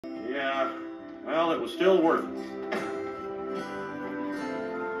Yeah, well, it was still worth it.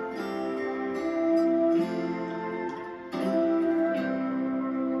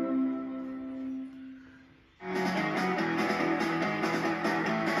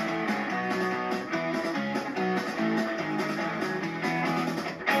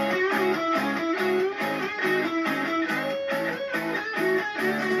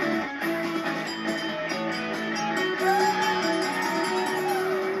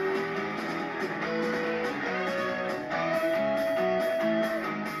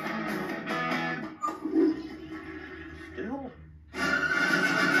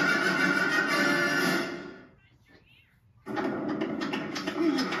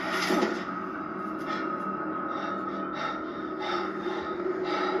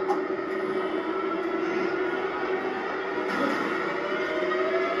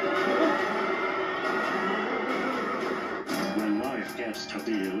 Gets to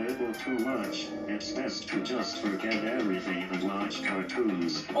be a little too much, it's best to just forget everything and watch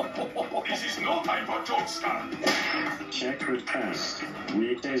cartoons. This is no time for jokes, Star. Checkered Past,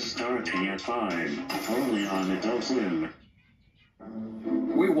 weekdays starting at 5, only on Adult Swim.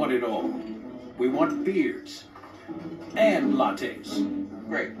 We want it all. We want beers and lattes.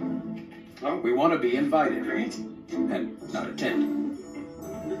 Great. We want to be invited Great. and not attend.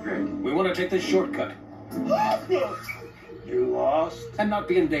 Great. We want to take the shortcut You lost? and not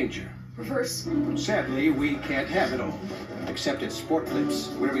be in danger. Reverse. Sadly, we can't have it all. Except at Sport Clips,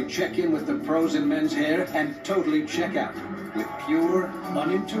 where we check in with the pros in men's hair and totally check out with pure,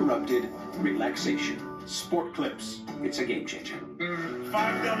 uninterrupted relaxation. Sport Clips. It's a game changer.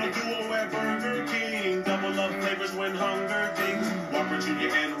 $5 duo at Burger King. Double up flavors when hunger dings. Whopper Junior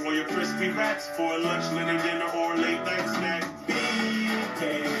and Royal Crispy Rats for lunch, linen dinner, or late night snack. BK,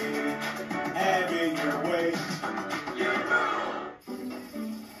 having your way.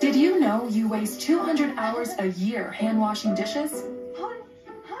 Did you know you waste 200 hours a year hand washing dishes?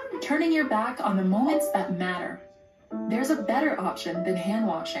 Turning your back on the moments that matter. There's a better option than hand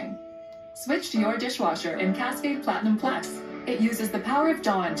washing. Switch to your dishwasher in Cascade Platinum Plus. It uses the power of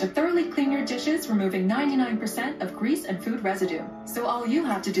Dawn to thoroughly clean your dishes, removing 99% of grease and food residue. So all you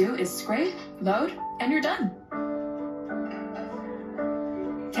have to do is scrape, load, and you're done.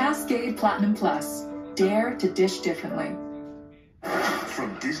 Cascade Platinum Plus. Dare to dish differently.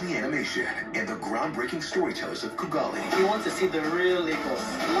 From Disney Animation and the groundbreaking storytellers of Kugali. We want to see the real Legos.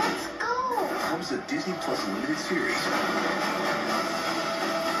 Let's go! Comes the Disney Plus limited series.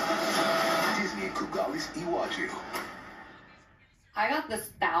 Disney and Kugali's Iwaju. I got this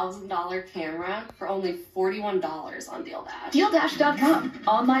 $1,000 camera for only $41 on DealDash. DealDash.com.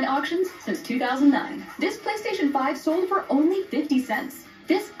 Online auctions since 2009. This PlayStation 5 sold for only 50 cents.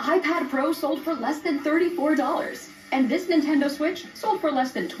 This iPad Pro sold for less than $34. And this Nintendo Switch sold for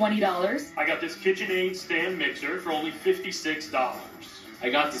less than $20. I got this KitchenAid stand mixer for only $56. I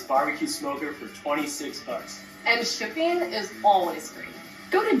got this barbecue smoker for $26. And shipping is always free.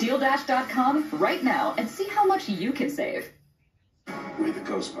 Go to DealDash.com right now and see how much you can save. We're the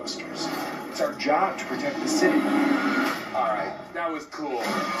Ghostbusters. It's our job to protect the city. All right, that was cool.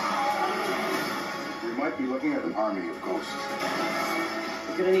 We might be looking at an army of ghosts.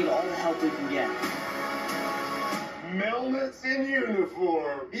 We're gonna need all the help we can get. Melnitz in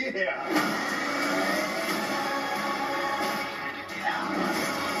uniform, yeah!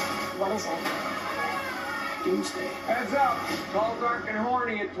 What is it? Doomsday. Heads up! Tall, dark, and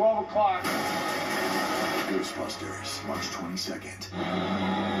horny at 12 o'clock. Ghostbusters, March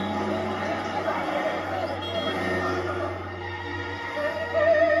 22nd.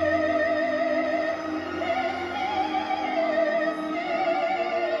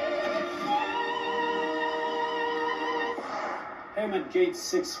 Hey, I'm at gate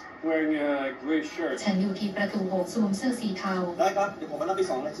 6 wearing a gray shirt. ฉันอยู่ที่ประตู6สวมเสื้อสีเทา ได้ครับ เดี๋ยวผมมารับที่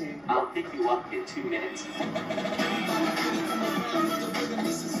2นาที I'll pick you up in 2 minutes.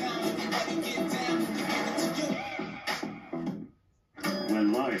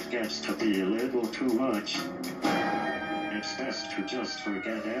 When life gets to be a little too much, it's best to just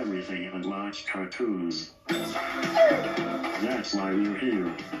forget everything and watch cartoons. That's why we're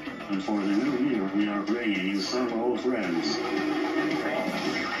here. And for the new year, we are bringing you some old friends.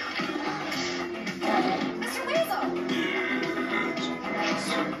 Mr. Weasel!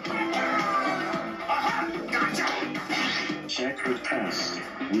 Aha! Gotcha! Checkered Past,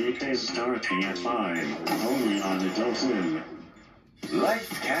 weekdays starting at 5, only on Adult Swim.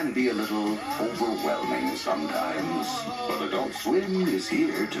 Life can be a little overwhelming sometimes, but Adult Swim is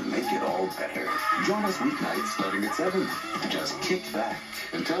here to make it all better. Join us weeknights starting at 7. Just kick back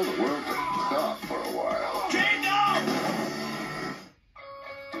and tell the world to stop for a while. Kingdom!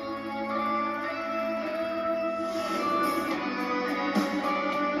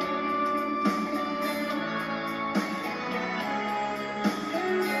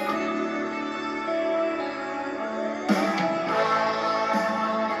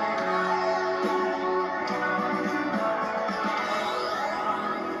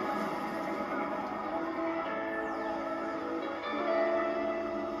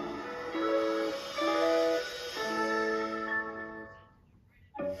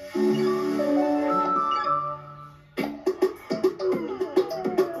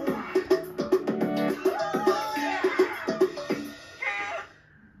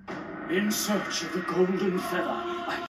 In search of the golden feather,